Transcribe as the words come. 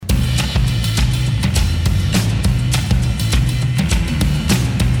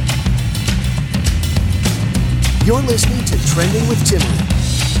You're listening to Trending with Timmerie.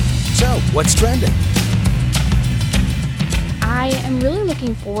 So, what's trending? I am really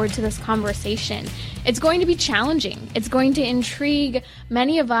looking forward to this conversation. It's going to be challenging. It's going to intrigue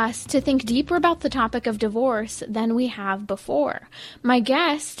many of us to think deeper about the topic of divorce than we have before. My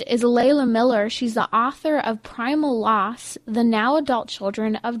guest is Layla Miller. She's the author of Primal Loss, The Now Adult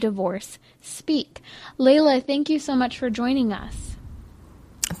Children of Divorce Speak. Layla, thank you so much for joining us.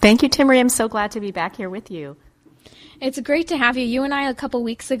 Thank you, Timmerie. I'm so glad to be back here with you. It's great to have you. You and I a couple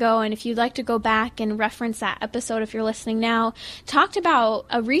weeks ago, and if you'd like to go back and reference that episode if you're listening now, talked about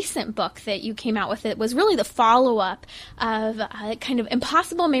a recent book that you came out with. It was really the follow-up of kind of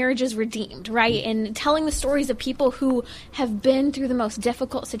Impossible Marriages Redeemed, right? And telling the stories of people who have been through the most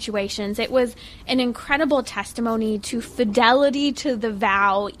difficult situations. It was an incredible testimony to fidelity to the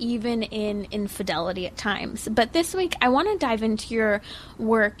vow, even in infidelity at times. But this week, I want to dive into your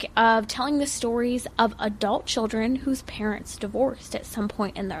work of telling the stories of adult children whose parents divorced at some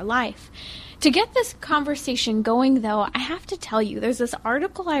point in their life. To get this conversation going, though, I have to tell you, there's this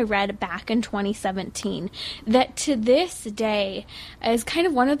article I read back in 2017 that to this day is kind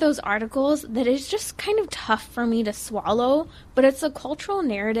of one of those articles that is just kind of tough for me to swallow, but it's a cultural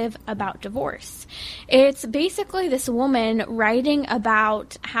narrative about divorce. It's basically this woman writing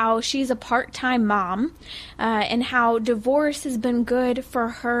about how she's a part-time mom and how divorce has been good for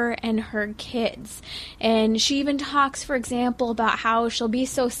her and her kids. And she even talks, for example, about how she'll be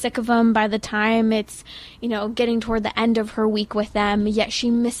so sick of them by the time it's, getting toward the end of her week with them, yet she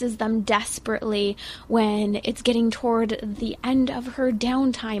misses them desperately when it's getting toward the end of her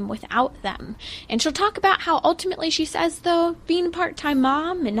downtime without them. And she'll talk about how ultimately she says, though, being a part-time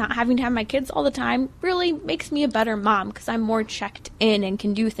mom and not having to have my kids all the time really makes me a better mom because I'm more checked in and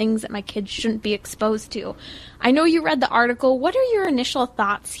can do things that my kids shouldn't be exposed to. I know you read the article. What are your initial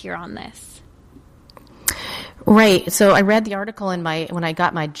thoughts here on this? Right. So I read the article when I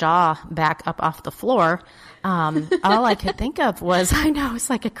got my jaw back up off the floor. All I could think of was, I know it's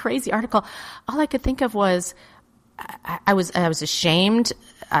like a crazy article. All I could think of was, I was ashamed.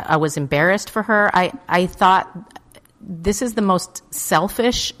 I was embarrassed for her. I thought this is the most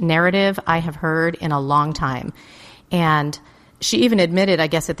selfish narrative I have heard in a long time. And she even admitted, I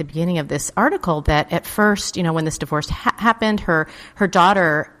guess, at the beginning of this article that at first, when this divorce happened, her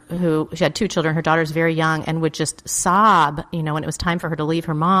daughter, she had two children, her daughter's very young and would just sob, when it was time for her to leave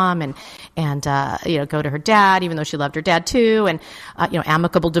her mom and go to her dad, even though she loved her dad too. And,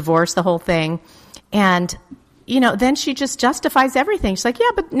 amicable divorce, the whole thing. And, then she just justifies everything. She's like,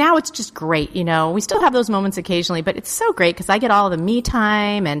 yeah, but now it's just great. We still have those moments occasionally, but it's so great because I get all of the me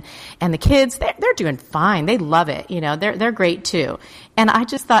time and the kids, they're doing fine. They love it. They're great too. And I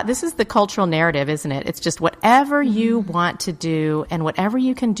just thought this is the cultural narrative, isn't it? It's just whatever you want to do and whatever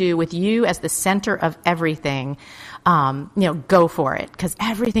you can do with you as the center of everything, go for it because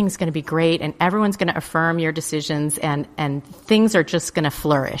everything's going to be great and everyone's going to affirm your decisions and things are just going to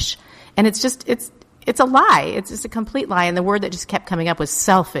flourish. And it's a lie. It's just a complete lie. And the word that just kept coming up was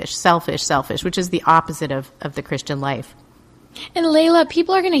selfish, which is the opposite of the Christian life. And Layla,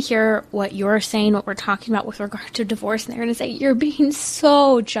 people are going to hear what you're saying, what we're talking about with regard to divorce, and they're going to say, you're being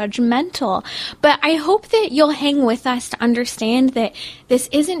so judgmental. But I hope that you'll hang with us to understand that this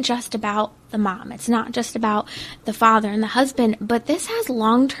isn't just about the mom. It's not just about the father and the husband, but this has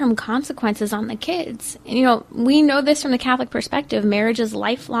long-term consequences on the kids. And, we know this from the Catholic perspective. Marriage is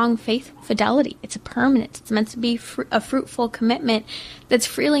lifelong faith fidelity. It's permanent. It's meant to be a fruitful commitment that's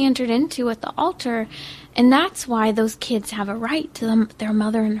freely entered into at the altar. And that's why those kids have a right to their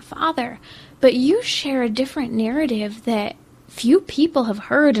mother and father. But you share a different narrative that few people have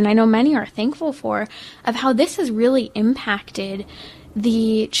heard, and I know many are thankful for, of how this has really impacted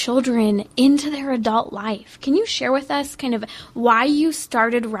the children into their adult life. Can you share with us kind of why you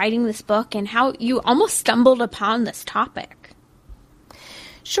started writing this book and how you almost stumbled upon this topic?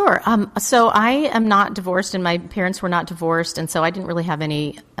 Sure. So I am not divorced and my parents were not divorced. And so I didn't really have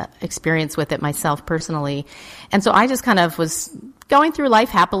any experience with it myself personally. And so I just kind of was going through life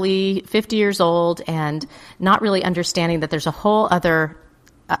happily, 50 years old, and not really understanding that there's a whole other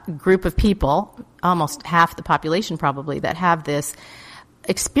group of people, almost half the population probably, that have this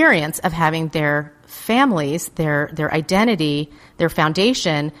experience of having their families, their identity, their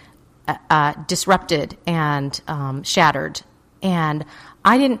foundation disrupted and shattered. And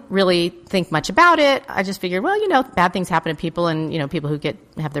I didn't really think much about it. I just figured, well, bad things happen to people, and people who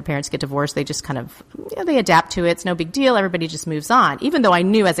have their parents get divorced, they just kind of they adapt to it. It's no big deal. Everybody just moves on. Even though I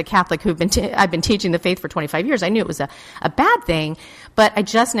knew as a Catholic I've been teaching the faith for 25 years, I knew it was a bad thing, but I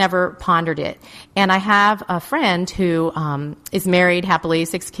just never pondered it. And I have a friend who is married happily,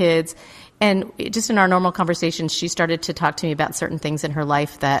 6 kids, And just in our normal conversations, she started to talk to me about certain things in her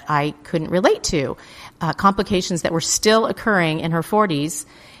life that I couldn't relate to, complications that were still occurring in her 40s.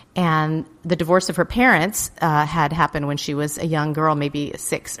 And the divorce of her parents had happened when she was a young girl, maybe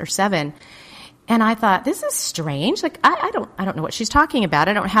 6 or 7. And I thought, this is strange. Like, I don't know what she's talking about.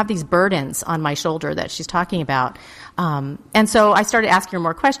 I don't have these burdens on my shoulder that she's talking about. And so I started asking her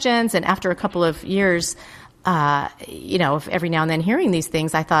more questions. And after a couple of years, of every now and then hearing these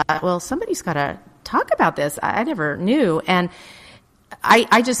things, I thought, well, somebody's got to talk about this. I never knew. And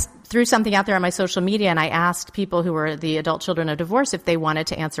I just threw something out there on my social media, and I asked people who were the adult children of divorce if they wanted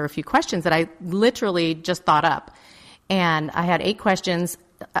to answer a few questions that I literally just thought up. And I had 8 questions.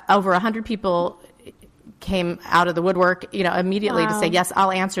 Over 100 people came out of the woodwork, immediately to say, yes,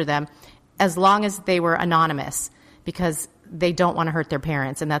 I'll answer them, as long as they were anonymous, because they don't want to hurt their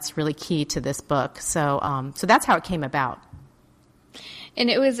parents. And that's really key to this book. So that's how it came about. And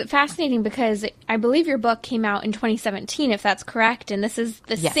it was fascinating because I believe your book came out in 2017, if that's correct. And this is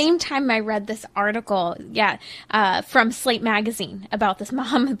the same time I read this article, from Slate Magazine about this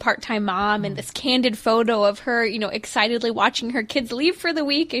mom, part-time mom, and this candid photo of her, excitedly watching her kids leave for the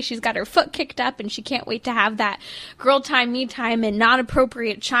week as she's got her foot kicked up and she can't wait to have that girl time, me time, and not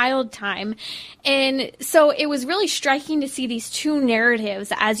appropriate child time. And so it was really striking to see these two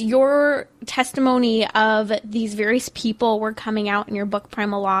narratives as your testimony of these various people were coming out in your book,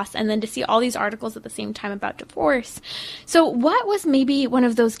 Primal Loss, and then to see all these articles at the same time about divorce. So what was maybe one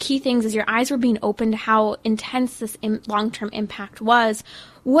of those key things as your eyes were being opened to how intense this long-term impact was?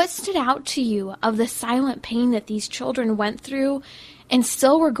 What stood out to you of the silent pain that these children went through and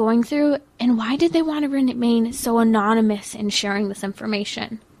still were going through, and why did they want to remain so anonymous in sharing this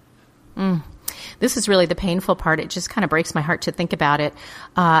information? This is really the painful part. It just kind of breaks my heart to think about it.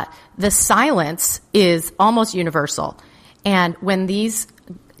 The silence is almost universal. And when these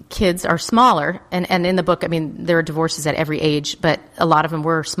kids are smaller, and in the book, there are divorces at every age, but a lot of them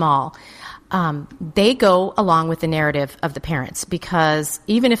were small, they go along with the narrative of the parents, because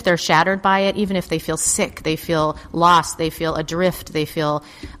even if they're shattered by it, even if they feel sick, they feel lost, they feel adrift, they feel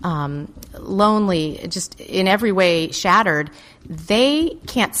lonely, just in every way shattered, they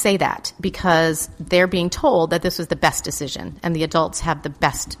can't say that because they're being told that this was the best decision, and the adults have the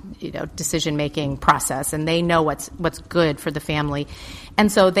best, decision-making process, and they know what's good for the family.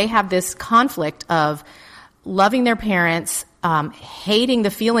 And so they have this conflict of loving their parents, hating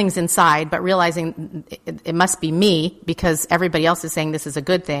the feelings inside, but realizing it must be me because everybody else is saying this is a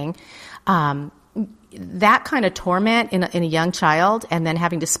good thing. That kind of torment in a young child, and then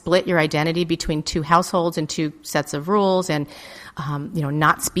having to split your identity between 2 households and 2 sets of rules, and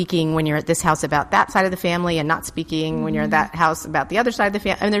not speaking when you're at this house about that side of the family, and not speaking when you're at that house about the other side of the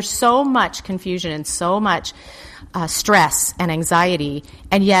family. There's so much confusion and so much stress and anxiety,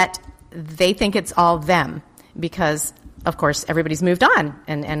 and yet they think it's all them because, of course, everybody's moved on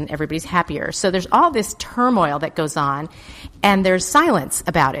and everybody's happier. So there's all this turmoil that goes on, and there's silence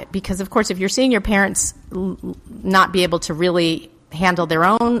about it because, of course, if you're seeing your parents not be able to really handle their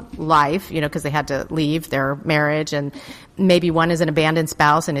own life, because they had to leave their marriage, and maybe one is an abandoned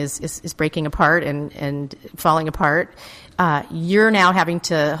spouse and is breaking apart and falling apart, you're now having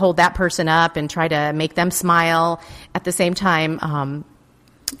to hold that person up and try to make them smile. At the same time,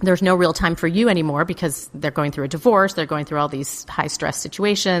 there's no real time for you anymore because they're going through a divorce. They're going through all these high-stress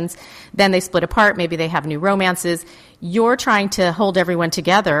situations. Then they split apart. Maybe they have new romances. You're trying to hold everyone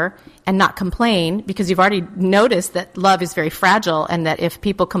together and not complain because you've already noticed that love is very fragile, and that if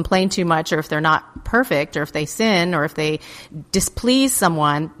people complain too much, or if they're not perfect, or if they sin, or if they displease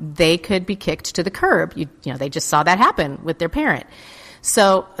someone, they could be kicked to the curb. They just saw that happen with their parent.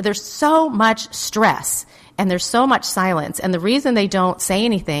 So there's so much stress. And there's so much silence. And the reason they don't say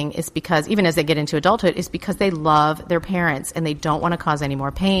anything is because, even as they get into adulthood, is because they love their parents and they don't want to cause any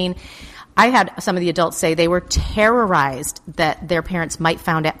more pain. I had some of the adults say they were terrorized that their parents might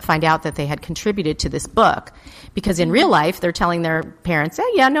find out that they had contributed to this book. Because in real life, they're telling their parents, hey,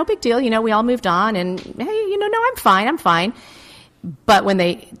 yeah, no big deal. we all moved on. And, hey, no, I'm fine. But when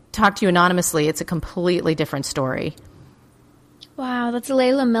they talk to you anonymously, it's a completely different story. Wow, that's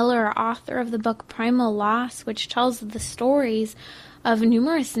Layla Miller, author of the book Primal Loss, which tells the stories of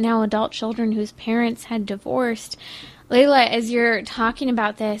numerous now adult children whose parents had divorced. Layla, as you're talking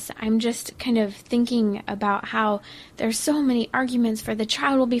about this, I'm just kind of thinking about how there's so many arguments for the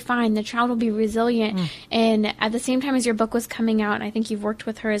child will be fine, the child will be resilient. And at the same time as your book was coming out, and I think you've worked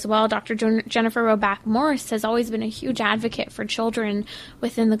with her as well, Dr. Jennifer Roback Morse has always been a huge advocate for children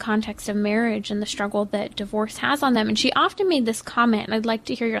within the context of marriage and the struggle that divorce has on them. And she often made this comment, and I'd like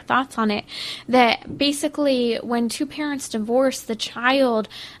to hear your thoughts on it, that basically when two parents divorce, the child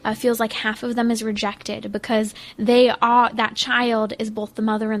feels like half of them is rejected because that child is both the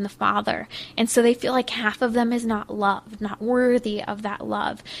mother and the father. And so they feel like half of them is not loved, not worthy of that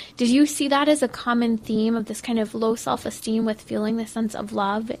love. Did you see that as a common theme of this kind of low self-esteem with feeling the sense of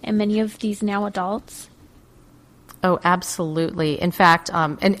love in many of these now adults? Oh, absolutely. In fact,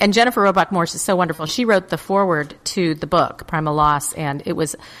 and Jennifer Roback Morse is so wonderful. She wrote the foreword to the book, Primal Loss, and it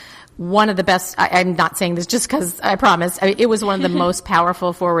was one of the best. I'm not saying this just because I promise. It was one of the most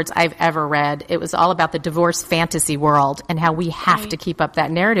powerful forewords I've ever read. It was all about the divorce fantasy world and how we have to keep up that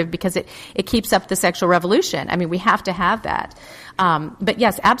narrative because it keeps up the sexual revolution. I mean, we have to have that. But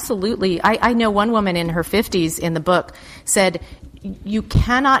yes, absolutely. I know one woman in her 50s in the book said, you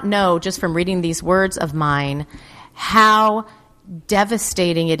cannot know just from reading these words of mine how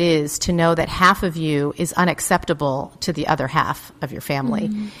devastating it is to know that half of you is unacceptable to the other half of your family.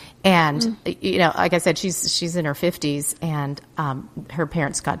 Mm-hmm. And, you know, like I said, she's in her 50s, and her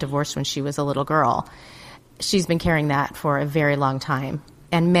parents got divorced when she was a little girl. She's been carrying that for a very long time.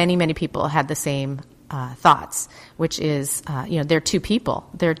 And many, many people had the same thoughts, which is, you know, they're two people.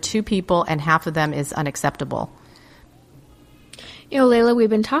 They're two people, and half of them is unacceptable. You know, Layla,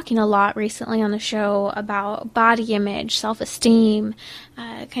 we've been talking a lot recently on the show about body image, self-esteem,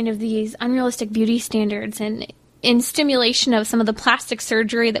 kind of these unrealistic beauty standards, and in stimulation of some of the plastic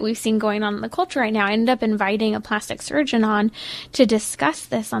surgery that we've seen going on in the culture right now, I ended up inviting a plastic surgeon on to discuss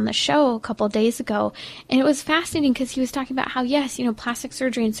this on the show a couple of days ago. And it was fascinating because he was talking about how, yes, you know, plastic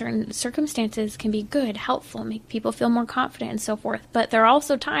surgery in certain circumstances can be good, helpful, make people feel more confident and so forth. But there are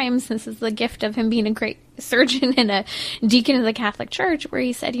also times, this is the gift of him being a great surgeon and a deacon of the Catholic Church, where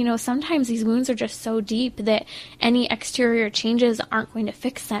he said, you know, sometimes these wounds are just so deep that any exterior changes aren't going to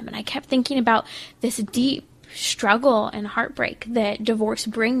fix them. And I kept thinking about this deep struggle and heartbreak that divorce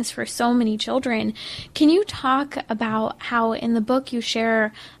brings for so many children. Can you talk about how in the book you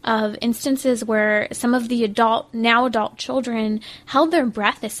share of instances where some of the now adult children held their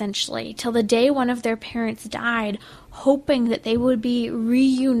breath essentially till the day one of their parents died, hoping that they would be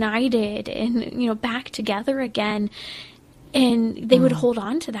reunited and, you know, back together again, and they would hold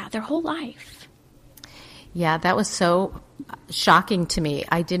on to that their whole life? Yeah, that was so shocking to me.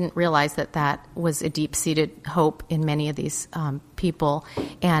 I didn't realize that was a deep-seated hope in many of these people.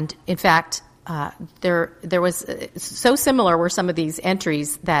 And in fact, there was so similar were some of these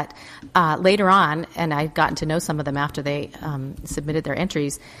entries that later on, and I've gotten to know some of them after they submitted their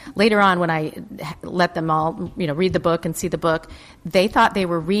entries. Later on, when I let them all, you know, read the book and see the book, they thought they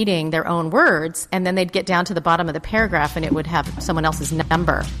were reading their own words, and then they'd get down to the bottom of the paragraph, and it would have someone else's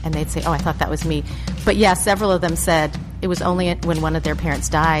number, and they'd say, "Oh, I thought that was me." But yeah, several of them said it was only when one of their parents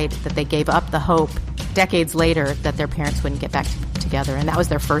died that they gave up the hope decades later that their parents wouldn't get back together, and that was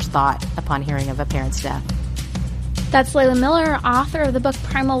their first thought upon hearing of a parent's death. That's Layla Miller, author of the book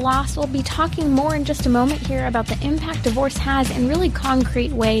Primal Loss. We'll be talking more in just a moment here about the impact divorce has in really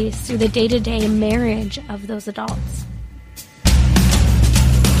concrete ways through the day-to-day marriage of those adults.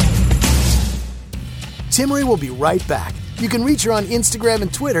 Timmerie will be right back. You can reach her on Instagram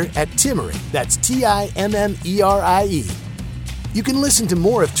and Twitter at Timmerie. That's Timmerie. You can listen to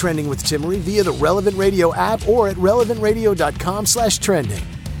more of Trending with Timmerie via the Relevant Radio app or at relevantradio.com/trending.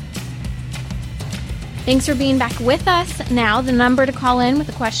 Thanks for being back with us. Now, the number to call in with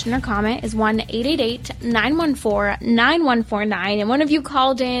a question or comment is 1-888-914-9149. And one of you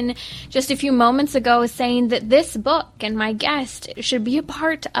called in just a few moments ago saying that this book and my guest should be a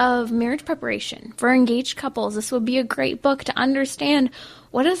part of marriage preparation for engaged couples. This would be a great book to understand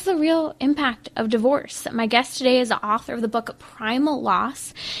what is the real impact of divorce. My guest today is the author of the book Primal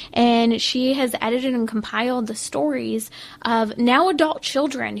Loss, and she has edited and compiled the stories of now adult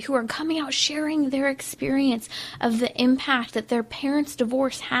children who are coming out sharing their experience of the impact that their parents'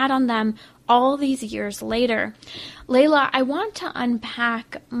 divorce had on them all these years later. Layla, I want to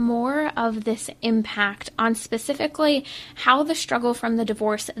unpack more of this impact on specifically how the struggle from the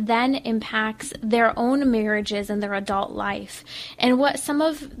divorce then impacts their own marriages and their adult life, and what some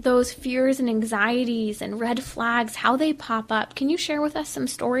of those fears and anxieties and red flags, how they pop up. Can you share with us some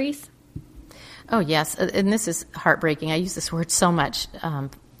stories? Oh, yes. And this is heartbreaking. I use this word so much.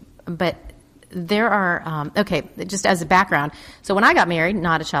 But there are, okay, just as a background. So when I got married,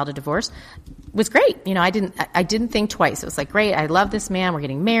 not a child of divorce, was great. I didn't think twice. It was like, great, I love this man. We're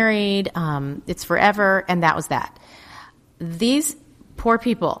getting married. It's forever. And that was that. These poor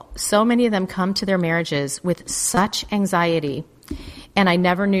people, so many of them come to their marriages with such anxiety. And I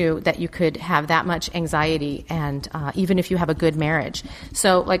never knew that you could have that much anxiety, and even if you have a good marriage.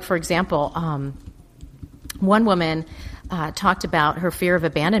 So, like, for example, one woman talked about her fear of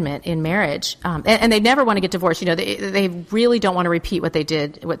abandonment in marriage, and they never want to get divorced. They really don't want to repeat what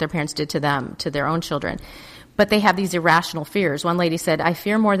their parents did to them, to their own children. But they have these irrational fears. One lady said, "I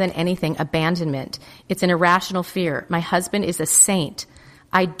fear more than anything abandonment. It's an irrational fear. My husband is a saint.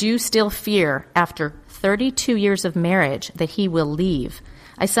 I do still fear, after 32 years of marriage, that he will leave.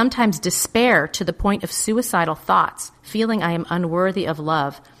 I sometimes despair to the point of suicidal thoughts, feeling I am unworthy of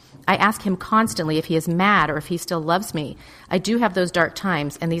love. I ask him constantly if he is mad or if he still loves me. I do have those dark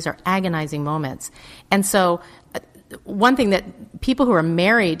times, and these are agonizing moments." And so one thing that people who are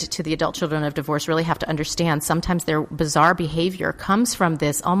married to the adult children of divorce really have to understand, sometimes their bizarre behavior comes from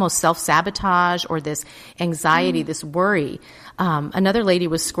this almost self-sabotage or this anxiety, this worry. Another lady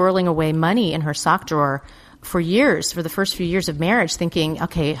was squirreling away money in her sock drawer for years, for the first few years of marriage, thinking,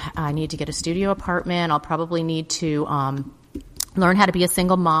 okay, I need to get a studio apartment. I'll probably need to learn how to be a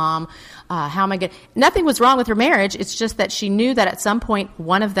single mom. How am I going? Nothing was wrong with her marriage. It's just that she knew that at some point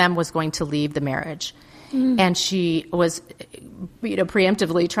one of them was going to leave the marriage. And she was,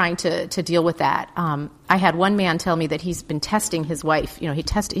 preemptively trying to deal with that. I had one man tell me that he's been testing his wife.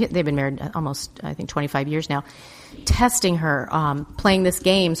 They've been married almost, I think, 25 years now, testing her, playing this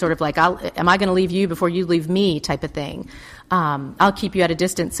game, sort of like, am I going to leave you before you leave me type of thing. I'll keep you at a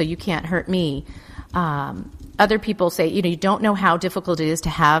distance so you can't hurt me. Other people say, you don't know how difficult it is to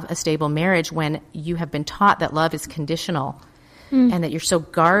have a stable marriage when you have been taught that love is conditional. And that you're so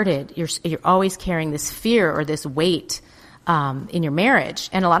guarded, you're always carrying this fear or this weight in your marriage.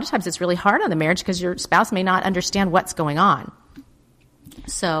 And a lot of times it's really hard on the marriage because your spouse may not understand what's going on.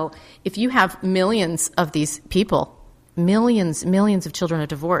 So if you have millions of these people, millions of children of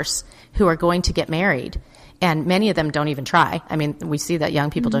divorce who are going to get married, and many of them don't even try. I mean, we see that young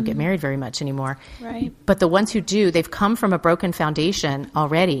people don't get married very much anymore. Right. But the ones who do, they've come from a broken foundation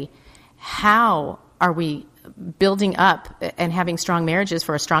already. How are we building up and having strong marriages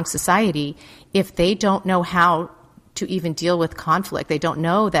for a strong society if they don't know how to even deal with conflict? They don't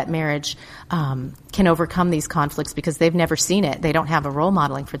know that marriage can overcome these conflicts because they've never seen it. They don't have a role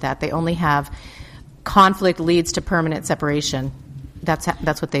modeling for that. They only have conflict leads to permanent separation. That's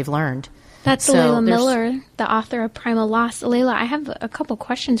what they've learned. That's So Layla there's- Miller, the author of Primal Loss. Layla, I have a couple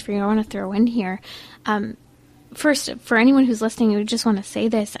questions for you I want to throw in here. First, for anyone who's listening, I just want to say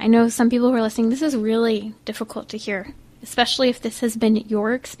this. I know some people who are listening, this is really difficult to hear, especially if this has been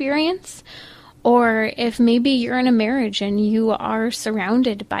your experience, or if maybe you're in a marriage and you are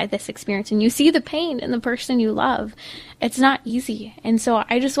surrounded by this experience and you see the pain in the person you love. It's not easy. And so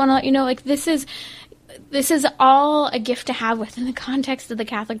I just want to let you know, like, this is all a gift to have within the context of the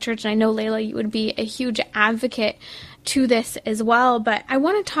Catholic Church. And I know, Layla, you would be a huge advocate to this as well. But I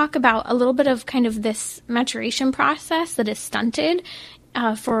want to talk about a little bit of kind of this maturation process that is stunted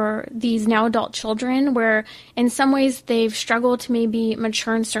for these now adult children, where in some ways they've struggled to maybe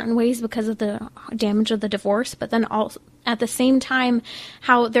mature in certain ways because of the damage of the divorce, but then also at the same time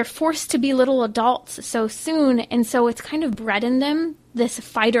how they're forced to be little adults so soon. And so it's kind of bred in them this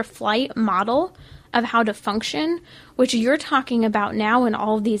fight or flight model of how to function, which you're talking about now in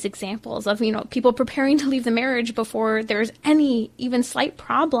all of these examples of, people preparing to leave the marriage before there's any even slight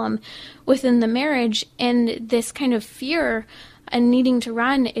problem within the marriage. And this kind of fear and needing to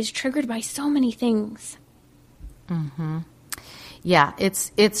run is triggered by so many things. Mm-hmm. Yeah,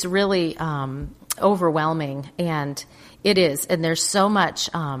 it's really overwhelming, and it is. And there's so much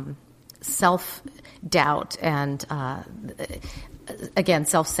self-doubt and again,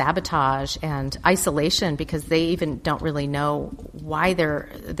 self-sabotage and isolation because they even don't really know why they're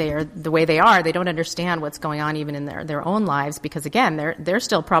the way they are. They don't understand what's going on even in their own lives because, again, they're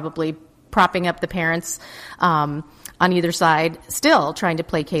still probably propping up the parents on either side, still trying to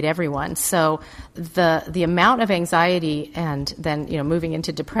placate everyone. So the amount of anxiety and then, moving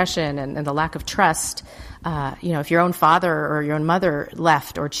into depression and the lack of trust, if your own father or your own mother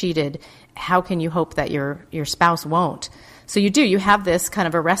left or cheated, how can you hope that your spouse won't? So you have this kind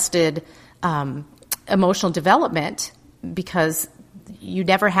of arrested emotional development because you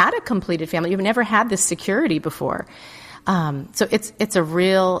never had a completed family. You've never had this security before. So it's a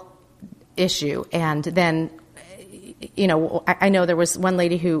real issue. And then, I know there was one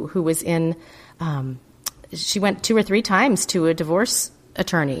lady who was in, she went 2 or 3 times to a divorce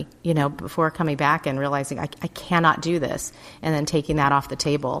attorney, before coming back and realizing I cannot do this, and then taking that off the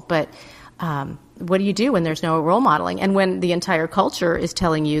table. But what do you do when there's no role modeling, and when the entire culture is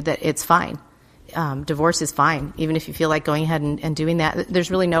telling you that it's fine? Divorce is fine, even if you feel like going ahead and doing that. There's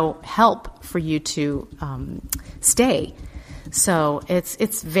really no help for you to stay. So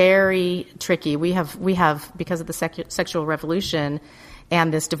it's very tricky. We have because of the sexual revolution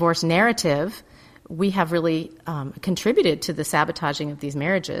and this divorce narrative, we have really contributed to the sabotaging of these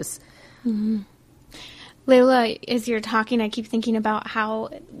marriages. Mm-hmm. Layla, as you're talking, I keep thinking about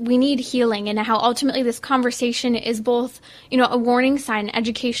how we need healing, and how ultimately this conversation is both, a warning sign, an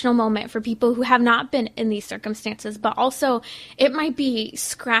educational moment for people who have not been in these circumstances, but also it might be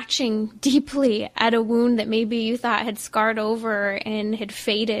scratching deeply at a wound that maybe you thought had scarred over and had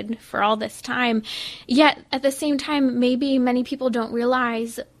faded for all this time. Yet at the same time, maybe many people don't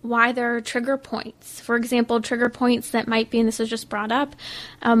realize why there are trigger points. For example, trigger points that might be, and this was just brought up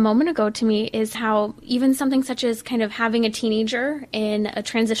a moment ago to me, is how even something such as kind of having a teenager in a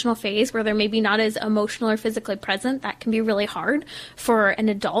transitional phase where they're maybe not as emotional or physically present, that can be really hard for an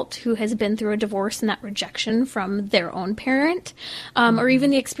adult who has been through a divorce and that rejection from their own parent, or even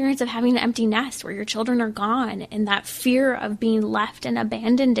the experience of having an empty nest where your children are gone and that fear of being left and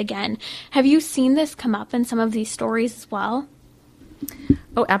abandoned again. Have you seen this come up in some of these stories as well?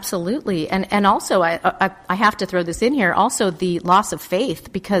 Oh, absolutely. And also, I have to throw this in here, also the loss of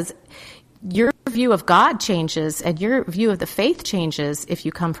faith, because your view of God changes and your view of the faith changes if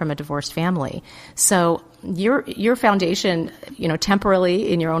you come from a divorced family. So your foundation,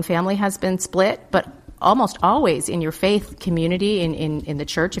 temporarily in your own family has been split, but almost always in your faith community, in the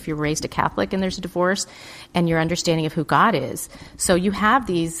church, if you're raised a Catholic and there's a divorce, and your understanding of who God is. So you have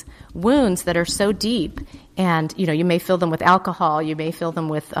these wounds that are so deep, and you may fill them with alcohol, you may fill them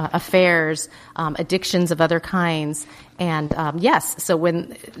with affairs, addictions of other kinds, and yes, so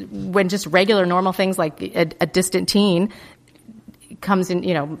when just regular normal things like a distant teen comes in,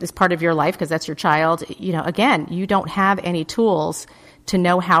 is part of your life because that's your child, again, you don't have any tools to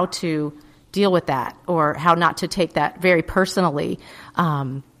know how to deal with that or how not to take that very personally.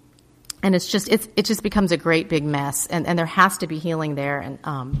 And it just becomes a great big mess, and there has to be healing there.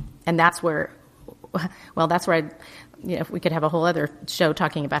 And that's where if we could have a whole other show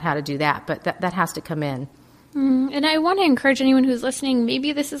talking about how to do that, but that has to come in. And I want to encourage anyone who's listening,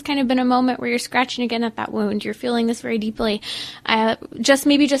 maybe this has kind of been a moment where you're scratching again at that wound. You're feeling this very deeply. Just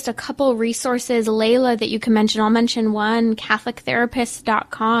a couple resources, Layla, that you can mention. I'll mention one,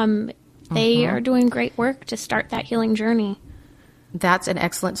 CatholicTherapist.com. They are doing great work to start that healing journey. That's an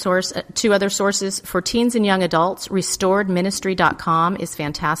excellent source. Two other sources for teens and young adults, restoredministry.com is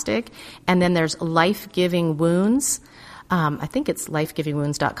fantastic. And then there's Life Giving Wounds. I think it's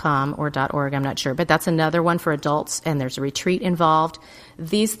lifegivingwounds.com or .org, I'm not sure. But that's another one for adults, and there's a retreat involved.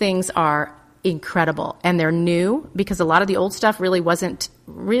 These things are incredible, and they're new because a lot of the old stuff really wasn't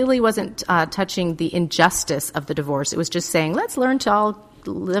touching the injustice of the divorce. It was just saying, let's learn to all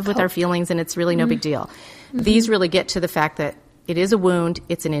live with our feelings, and it's really no big deal. These really get to the fact that it is a wound,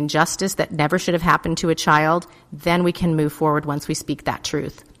 it's an injustice that never should have happened to a child. Then we can move forward once we speak that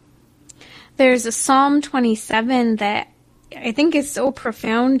truth. There's a Psalm 27 that I think is so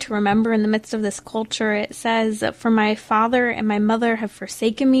profound to remember in the midst of this culture. It says, "For my father and my mother have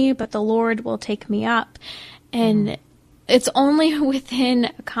forsaken me, but the Lord will take me up." And it's only within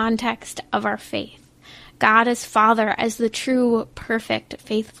a context of our faith. God as Father, as the true, perfect,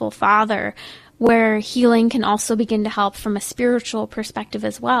 faithful Father, where healing can also begin to help from a spiritual perspective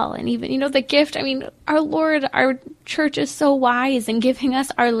as well. And even, the gift, our Lord, our church is so wise in giving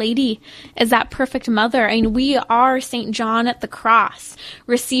us Our Lady as that perfect mother. We are St. John at the cross,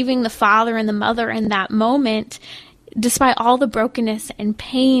 receiving the Father and the Mother in that moment, despite all the brokenness and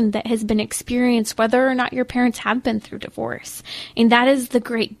pain that has been experienced, whether or not your parents have been through divorce. And that is the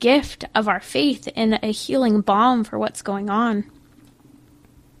great gift of our faith and a healing balm for what's going on.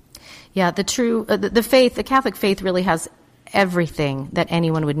 Yeah, the faith, the Catholic faith really has everything that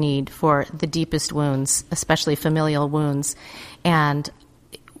anyone would need for the deepest wounds, especially familial wounds. And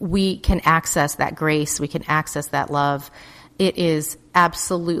we can access that grace. We can access that love. It is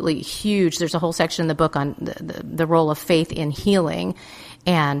absolutely huge. There's a whole section in the book on the role of faith in healing.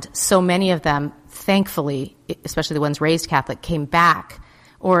 And so many of them, thankfully, especially the ones raised Catholic, came back,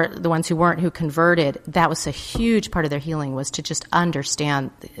 or the ones who weren't, who converted. That was a huge part of their healing, was to just understand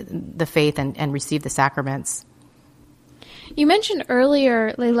the faith and receive the sacraments. You mentioned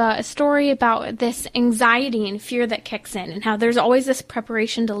earlier, Layla, a story about this anxiety and fear that kicks in and how there's always this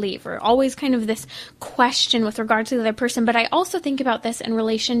preparation to leave or always kind of this question with regard to the other person. But I also think about this in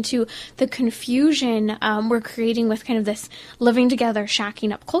relation to the confusion we're creating with kind of this living together,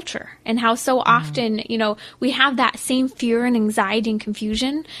 shacking up culture, and how so often, we have that same fear and anxiety and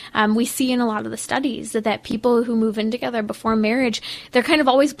confusion. We see in a lot of the studies that people who move in together before marriage, they're kind of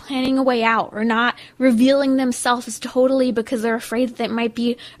always planning a way out or not revealing themselves totally because they're afraid that it might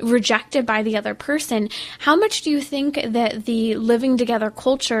be rejected by the other person. How much do you think that the living together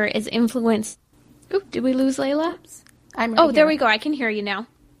culture is influenced? Ooh, did we lose Layla? There we go. I can hear you now.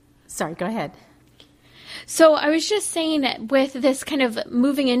 Sorry, go ahead. So I was just saying that with this kind of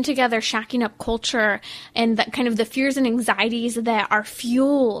moving in together, shacking up culture, and that kind of the fears and anxieties that are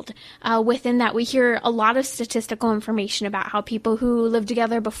fueled within that, we hear a lot of statistical information about how people who live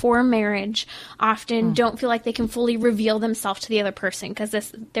together before marriage often don't feel like they can fully reveal themselves to the other person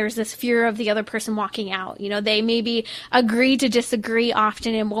because there's this fear of the other person walking out. They maybe agree to disagree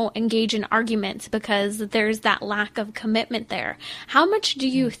often and won't engage in arguments because there's that lack of commitment there. How much do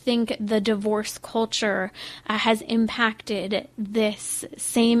you think the divorce culture has impacted this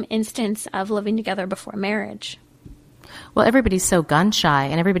same instance of living together before marriage? Well, everybody's so gun shy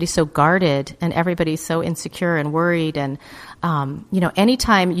and everybody's so guarded and everybody's so insecure and worried. And,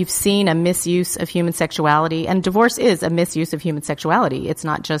 anytime you've seen a misuse of human sexuality, and divorce is a misuse of human sexuality. It's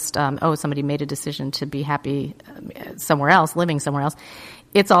not just, somebody made a decision to be happy somewhere else, living somewhere else.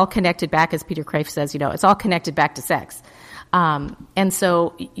 It's all connected back, as Peter Kreeft says, it's all connected back to sex. And so,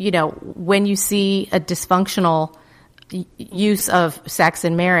 when you see a dysfunctional use of sex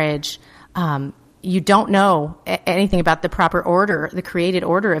in marriage, you don't know anything about the proper order, the created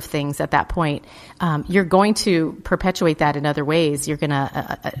order of things at that point. You're going to perpetuate that in other ways. You're going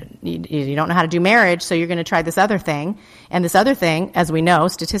to, you don't know how to do marriage, so you're going to try this other thing. And this other thing, as we know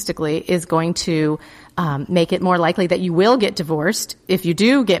statistically, is going to make it more likely that you will get divorced if you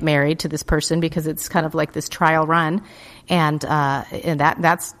do get married to this person, because it's kind of like this trial run. And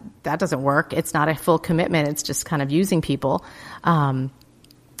that doesn't work. It's not a full commitment. It's just kind of using people.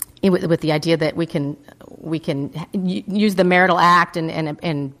 With the idea that we can use the marital act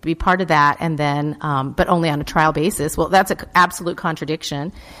and be part of that, and then but only on a trial basis. Well, that's an absolute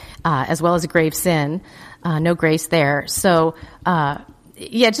contradiction, as well as a grave sin. No grace there. So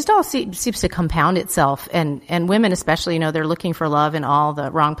just all seems to compound itself, and women especially, they're looking for love in all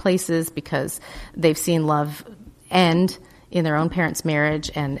the wrong places because they've seen love end in their own parents' marriage,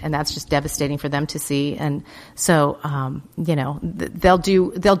 and that's just devastating for them to see. And so, they'll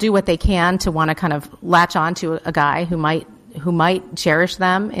do what they can to want to kind of latch on to a guy who might cherish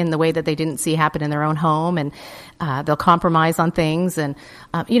them in the way that they didn't see happen in their own home, and they'll compromise on things, and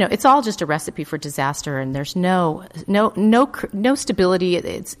it's all just a recipe for disaster. And there's no stability.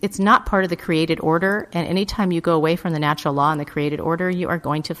 It's not part of the created order. And anytime you go away from the natural law and the created order, you are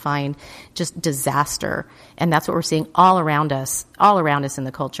going to find just disaster. And that's what we're seeing all around us in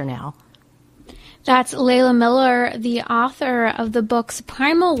the culture now. That's Layla Miller, the author of the books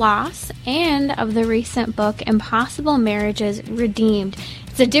Primal Loss and of the recent book Impossible Marriages Redeemed.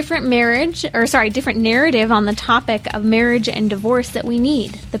 It's a different narrative on the topic of marriage and divorce that we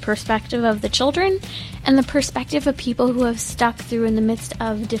need. The perspective of the children and the perspective of people who have stuck through in the midst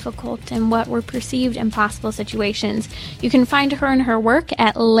of difficult and what were perceived impossible situations. You can find her and her work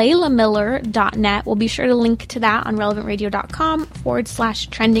at laylamiller.net. We'll be sure to link to that on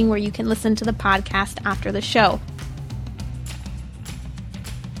relevantradio.com/trending, where you can listen to the podcast after the show.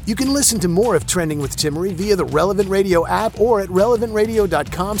 You can listen to more of Trending with Timmerie via the Relevant Radio app or at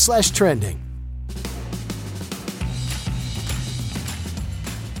relevantradio.com/trending.